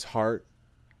Mrs. Hart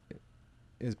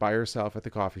is by herself at the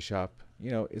coffee shop.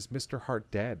 Is Mr.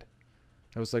 Hart dead?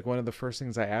 That was like one of the first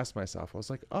things I asked myself. I was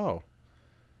like, oh,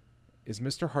 is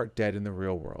Mr. Hart dead in the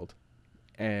real world?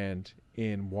 And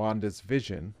in Wanda's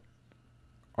vision,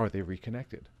 are they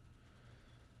reconnected?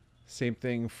 Same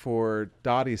thing for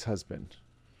Dottie's husband.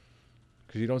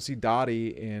 Because you don't see Dottie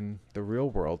in the real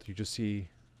world. You just see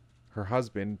her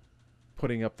husband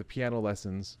putting up the piano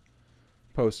lessons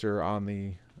poster on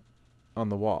the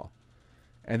wall.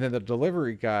 And then the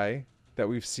delivery guy that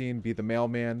we've seen be the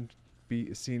mailman,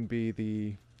 be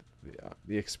the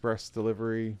express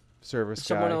delivery service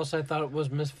Someone guy. else I thought it was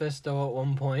Mephisto at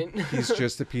one point. He's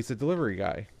just a pizza delivery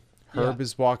guy. Herb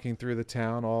is walking through the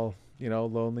town all,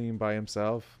 lonely and by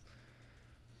himself.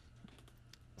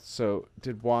 So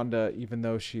did Wanda, even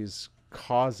though she's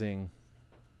causing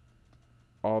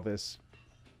all this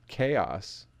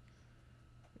chaos,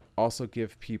 also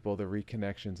give people the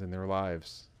reconnections in their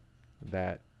lives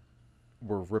that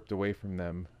were ripped away from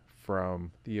them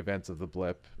from the events of the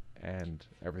blip and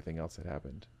everything else that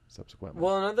happened subsequently?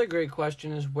 Well, another great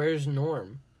question is, where's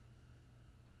Norm?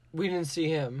 We didn't see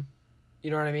him. You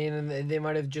know what I mean? And they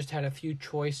might have just had a few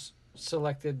choice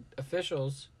selected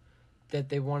officials that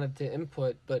they wanted to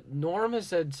input, but Norm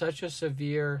has had such a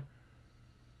severe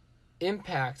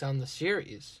impact on the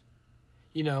series,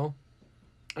 and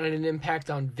an impact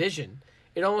on Vision.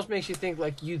 It almost makes you think,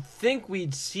 like, you'd think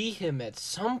we'd see him at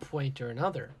some point or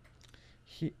another.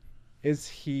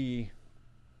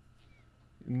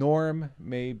 Norm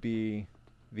may be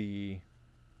the...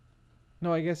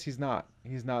 No, I guess he's not.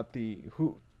 He's not the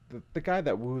guy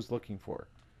that Wu's looking for.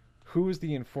 Who's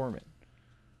the informant?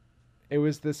 It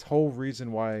was this whole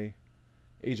reason why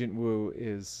Agent Wu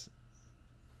is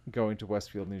going to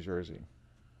Westfield, New Jersey.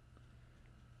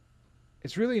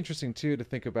 it's really interesting too to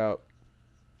think about.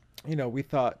 We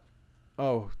thought,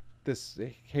 oh, this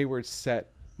Hayward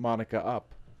set Monica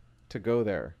up to go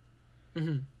there,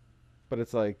 but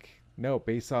it's like no.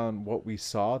 Based on what we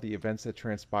saw, the events that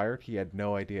transpired, he had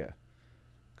no idea,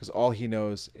 because all he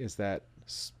knows is that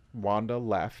Wanda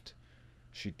left.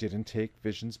 She didn't take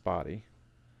Vision's body.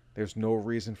 There's no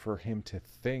reason for him to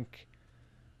think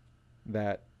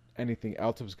that anything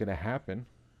else was going to happen.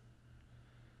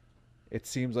 It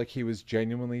seems like he was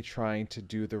genuinely trying to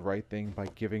do the right thing by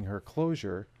giving her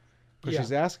closure. Because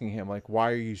she's asking him, like,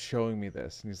 why are you showing me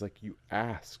this? And he's like, you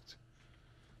asked.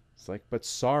 It's like, but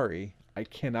sorry, I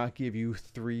cannot give you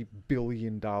 $3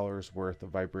 billion worth of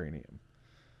vibranium.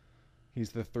 He's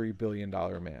the $3 billion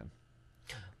man.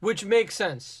 Which makes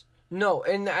sense. No,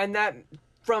 and that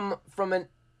from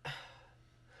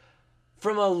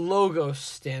a logo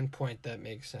standpoint, that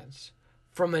makes sense.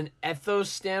 From an ethos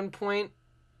standpoint,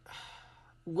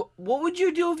 what would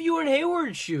you do if you were in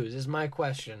Hayward's shoes, is my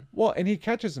question. Well, and he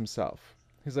catches himself.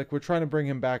 He's like, we're trying to bring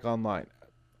him back online.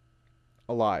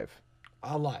 Alive,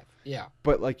 yeah.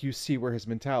 But, like, you see where his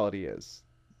mentality is.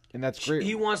 And that's great.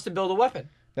 He wants to build a weapon.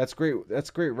 That's great. That's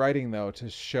great writing, though, to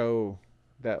show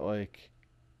that, like,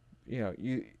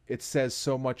 it says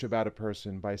so much about a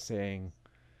person by saying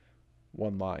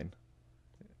one line.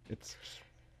 It's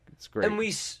great. And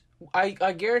I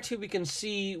guarantee we can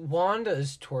see Wanda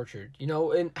is tortured,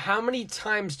 and how many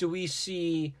times do we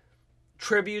see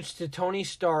tributes to Tony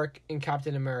Stark and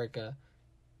Captain America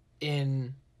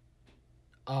in,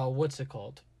 what's it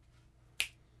called?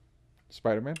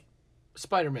 Spider-Man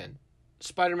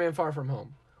Far From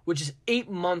Home, which is 8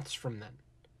 months from then.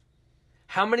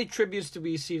 How many tributes do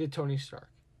we see to Tony Stark?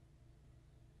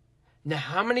 Now,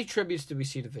 how many tributes do we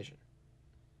see to Vision?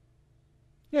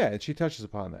 Yeah, and she touches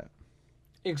upon that.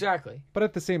 Exactly. But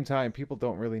at the same time, people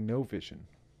don't really know Vision.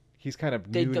 He's kind of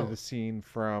new to the scene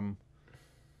from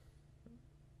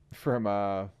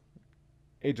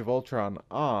Age of Ultron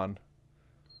on.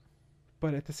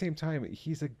 But at the same time,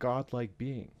 he's a godlike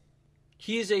being.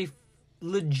 He is a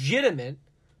legitimate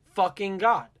fucking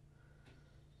god.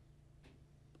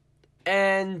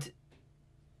 And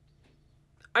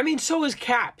I mean, so is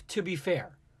Cap, to be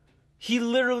fair. He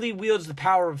literally wields the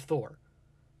power of Thor.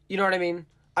 You know what I mean?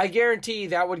 I guarantee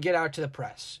that would get out to the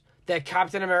press. That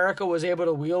Captain America was able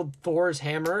to wield Thor's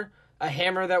hammer, a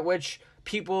hammer that which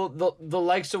people, the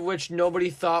likes of which nobody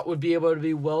thought would be able to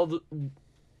be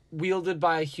wielded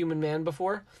by a human man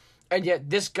before. And yet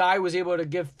this guy was able to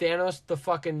give Thanos the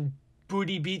fucking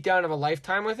booty beatdown of a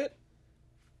lifetime with it?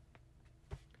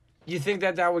 You think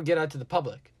that would get out to the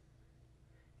public.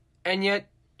 And yet,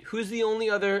 who's the only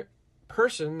other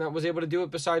person that was able to do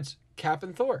it besides Cap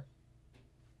and Thor?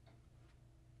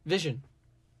 Vision.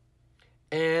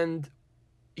 And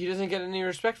he doesn't get any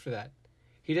respect for that.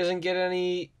 He doesn't get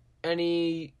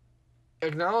any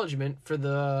acknowledgement for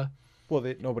the...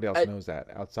 Well, nobody else knows that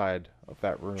outside of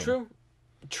that room.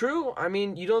 True. I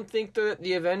mean, you don't think that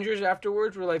the Avengers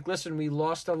afterwards were like, listen, we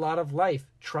lost a lot of life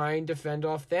trying to fend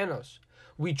off Thanos.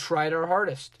 We tried our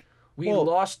hardest. We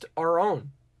lost our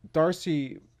own.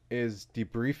 Darcy is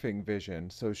debriefing Vision,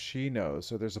 so she knows.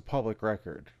 So there's a public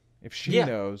record. If she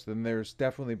knows, then there's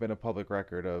definitely been a public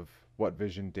record of what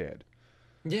Vision did.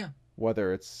 Yeah.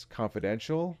 Whether it's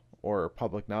confidential or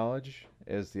public knowledge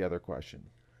is the other question.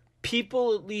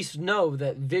 People at least know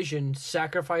that Vision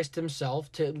sacrificed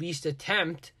himself to at least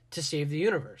attempt to save the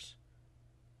universe.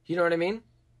 You know what I mean?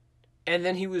 And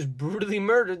then he was brutally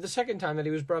murdered the second time that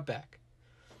he was brought back.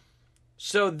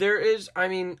 So there is, I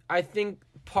mean, I think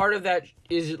part of that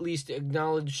is at least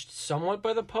acknowledged somewhat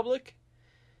by the public.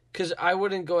 Because I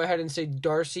wouldn't go ahead and say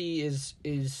Darcy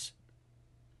is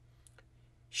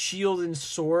shield and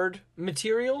sword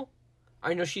material.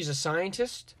 I know she's a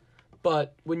scientist.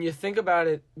 But when you think about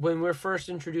it, when we're first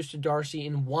introduced to Darcy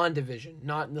in WandaVision,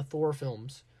 not in the Thor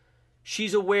films,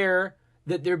 she's aware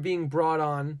that they're being brought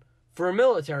on for a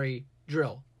military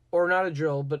drill. Or not a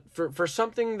drill, but for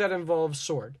something that involves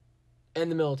sword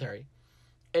and the military.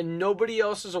 And nobody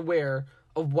else is aware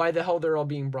of why the hell they're all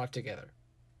being brought together.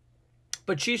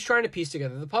 But she's trying to piece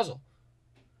together the puzzle.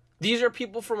 These are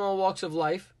people from all walks of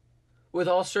life with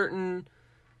all certain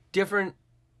different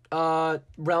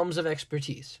realms of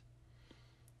expertise.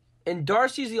 And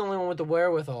Darcy's the only one with the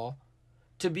wherewithal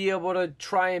to be able to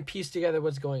try and piece together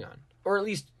what's going on. Or at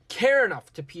least care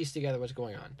enough to piece together what's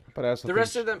going on. But I also the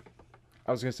rest of them...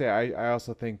 I was going to say, I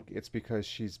also think it's because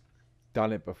she's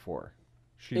done it before.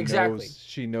 She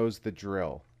knows the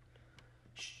drill.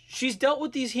 She's dealt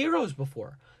with these heroes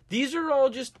before. These are all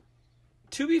just,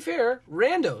 to be fair,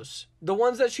 randos. The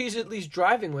ones that she's at least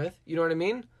driving with, you know what I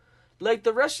mean? Like,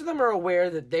 the rest of them are aware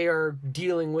that they are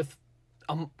dealing with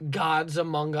gods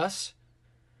among us.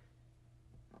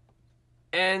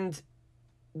 And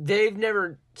they've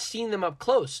never seen them up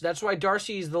close. That's why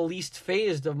Darcy is the least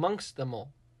phased amongst them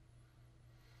all.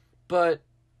 But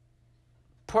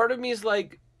part of me is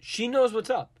like, she knows what's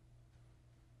up.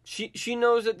 She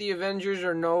knows that the Avengers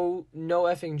are no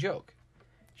effing joke.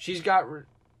 She's got... what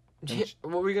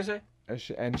were you going to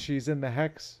say? And she's in the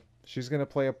Hex. She's going to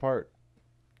play a part.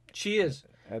 She is.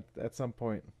 At some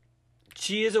point.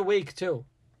 She is awake, too.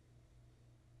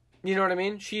 You know what I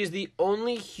mean? She is the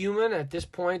only human at this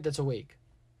point that's awake.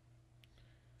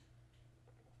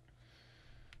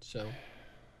 So...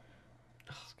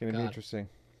 It's going to be interesting.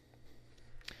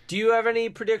 Do you have any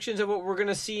predictions of what we're going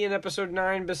to see in episode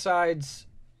 9 besides...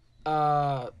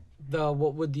 what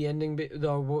would the ending be?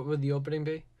 What would the opening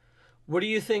be? What do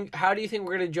you think? How do you think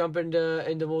we're gonna jump into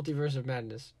Multiverse of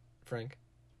Madness, Frank?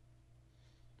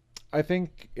 I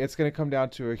think it's gonna come down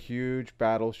to a huge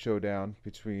battle showdown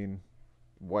between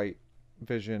White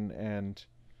Vision and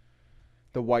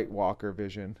the White Walker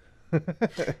Vision,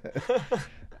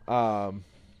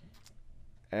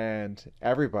 and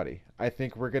everybody. I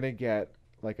think we're gonna get,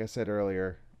 like I said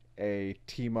earlier, a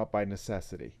team up by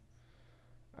necessity.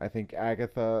 I think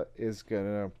Agatha is going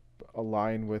to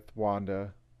align with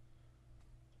Wanda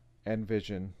and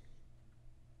Vision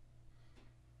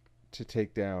to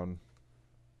take down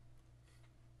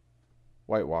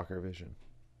White Walker Vision.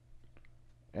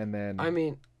 And then... I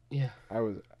mean, yeah.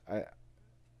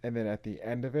 And then at the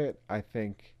end of it, I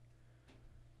think...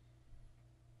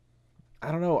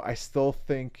 I don't know. I still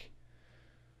think...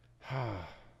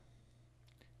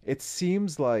 it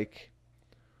seems like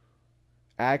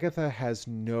Agatha has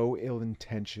no ill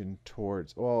intention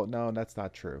towards... Well, no, that's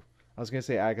not true. I was going to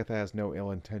say Agatha has no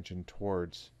ill intention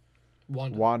towards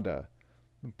Wanda.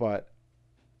 But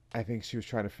I think she was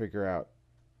trying to figure out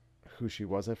who she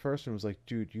was at first and was like,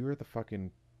 dude, you are the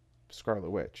fucking Scarlet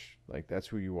Witch. Like, that's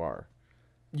who you are.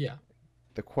 Yeah.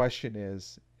 The question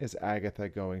is Agatha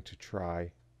going to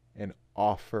try and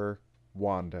offer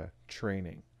Wanda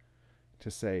training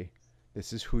to say,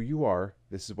 this is who you are.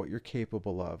 This is what you're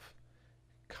capable of.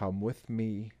 Come with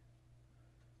me,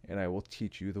 and I will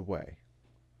teach you the way.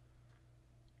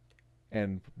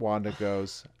 And Wanda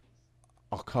goes,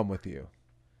 I'll come with you.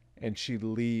 And she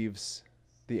leaves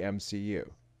the MCU.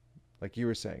 Like you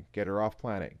were saying, get her off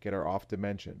planet, get her off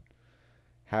dimension.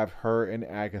 Have her and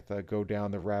Agatha go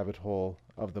down the rabbit hole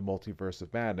of the Multiverse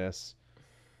of Madness,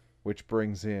 which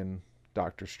brings in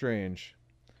Doctor Strange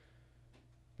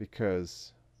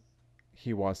because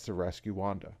he wants to rescue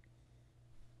Wanda.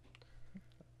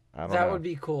 That would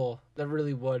be cool. That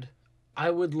really would. I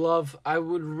would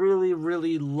really,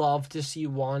 really love to see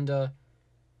Wanda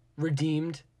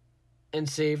redeemed and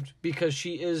saved because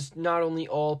she is not only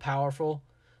all powerful,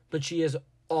 but she is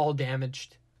all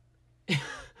damaged.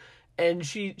 And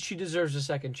she deserves a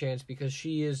second chance because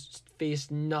she has faced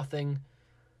nothing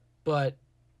but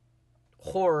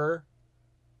horror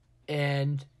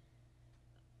and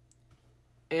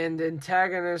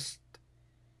antagonist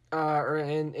or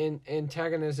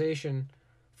antagonization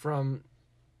from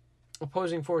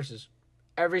opposing forces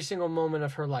every single moment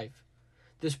of her life.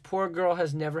 This poor girl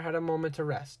has never had a moment to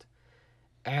rest.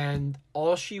 And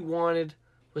all she wanted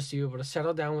was to be able to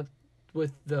settle down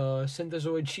with the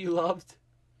synthezoid she loved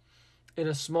in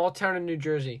a small town in New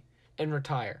Jersey and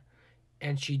retire.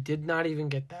 And she did not even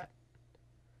get that.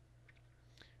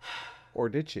 Or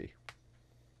did she?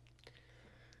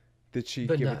 Did she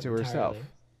But give not it to herself?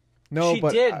 entirely. No, She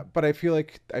but did. But I feel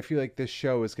like this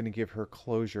show is going to give her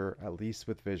closure, at least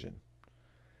with Vision,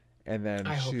 and then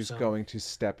I hope she's so. going to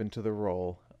step into the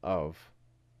role of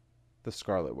the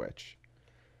Scarlet Witch.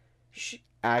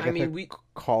 Agatha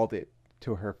called it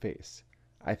to her face.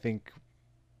 I think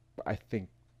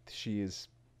she's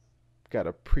got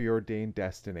a preordained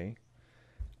destiny.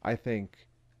 I think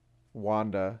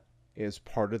Wanda is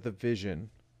part of the vision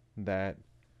that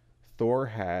Thor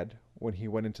had when he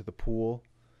went into the pool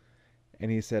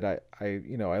and he said,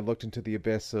 I looked into the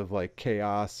abyss of like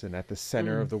chaos, and at the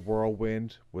center of the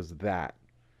whirlwind was that.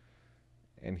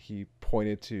 And he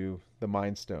pointed to the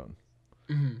Mind Stone.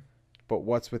 Mm-hmm. But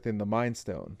what's within the Mind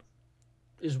Stone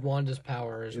is Wanda's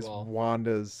power as well.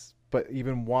 But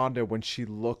even Wanda, when she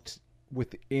looked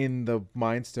within the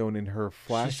Mind Stone in her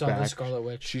flashback, she saw the Scarlet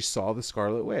Witch. She saw the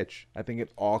Scarlet Witch. I think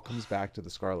it all comes back to the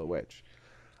Scarlet Witch.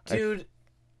 Dude,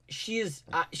 she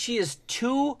is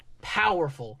too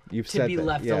powerful to be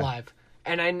left alive.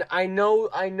 And I know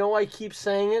I keep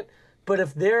saying it, but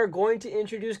if they're going to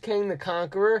introduce Kang the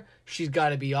Conqueror, she's got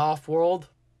to be off-world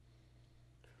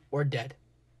or dead.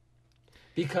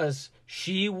 Because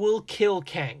she will kill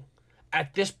Kang.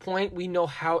 at this point, we know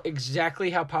exactly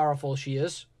how powerful she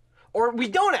is. Or we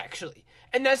don't actually.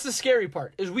 And that's the scary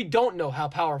part, is we don't know how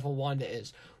powerful Wanda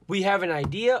is. We have an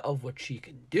idea of what she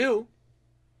can do,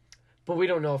 but we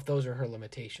don't know if those are her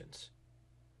limitations.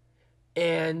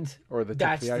 And or the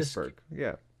tip of the iceberg.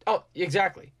 Yeah. Oh,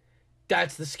 exactly.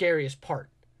 That's the scariest part.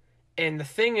 And the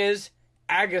thing is,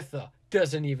 Agatha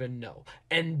doesn't even know.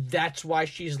 And that's why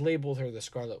she's labeled her the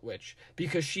Scarlet Witch.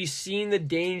 Because she's seen the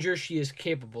danger she is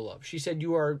capable of. She said,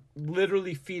 you are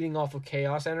literally feeding off of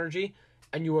chaos energy,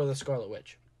 and you are the Scarlet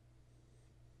Witch.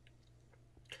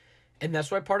 And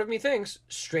that's why part of me thinks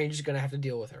Strange is going to have to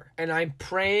deal with her. And I'm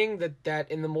praying that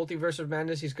in the Multiverse of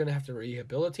Madness, he's going to have to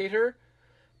rehabilitate her.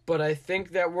 But I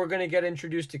think that we're going to get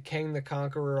introduced to Kang the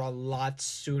Conqueror a lot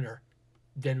sooner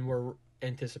than we're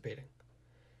anticipating.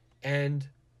 And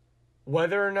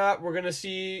whether or not we're going to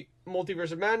see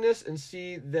Multiverse of Madness and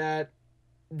see that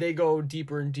they go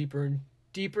deeper and deeper and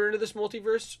deeper into this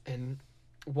multiverse, and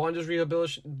Wanda's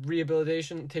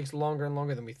rehabilitation takes longer and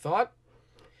longer than we thought.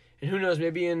 And who knows,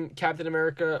 maybe in Captain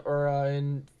America or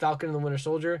in Falcon and the Winter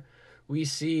Soldier, we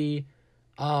see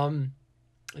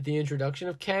the introduction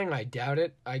of Kang. I doubt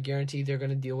it. I guarantee they're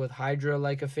going to deal with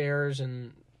Hydra-like affairs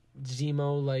and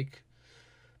Zemo-like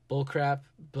bullcrap,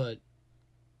 but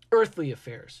earthly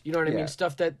affairs. You know what I mean?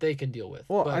 Stuff that they can deal with.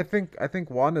 Well, but I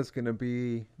think Wanda's going to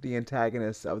be the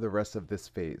antagonist of the rest of this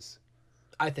phase.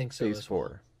 I think so. Phase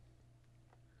 4.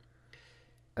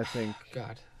 I think.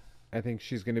 God. I think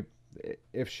she's going to,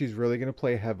 if she's really going to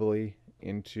play heavily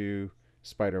into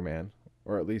Spider-Man,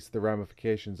 or at least the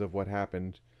ramifications of what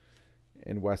happened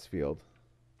in Westfield,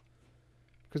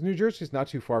 because New Jersey's not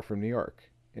too far from New York,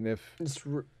 and if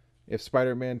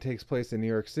Spider-Man takes place in New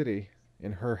York City,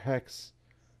 and her hex,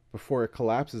 before it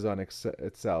collapses on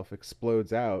itself,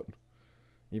 explodes out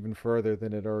even further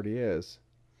than it already is,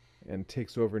 and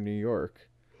takes over New York,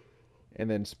 and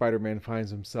then Spider-Man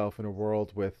finds himself in a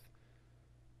world with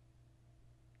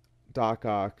Doc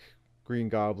Ock, Green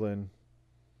Goblin,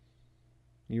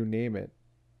 you name it,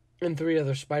 and 3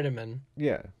 other Spider-Men.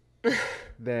 Yeah.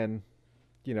 Then,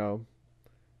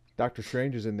 Doctor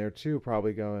Strange is in there too,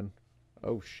 probably going,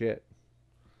 oh shit,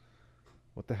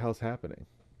 what the hell's happening?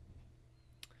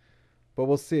 But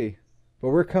we'll see. But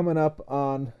we're coming up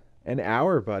on an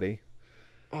hour, buddy.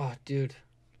 Oh, dude.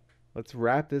 Let's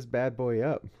wrap this bad boy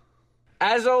up.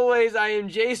 As always, I am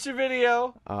Jay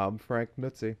Servideo. I'm Frank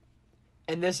Nutzi.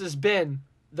 And this has been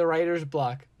The Writer's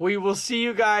Block. We will see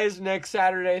you guys next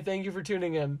Saturday. Thank you for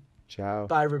tuning in. Ciao.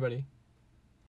 Bye, everybody.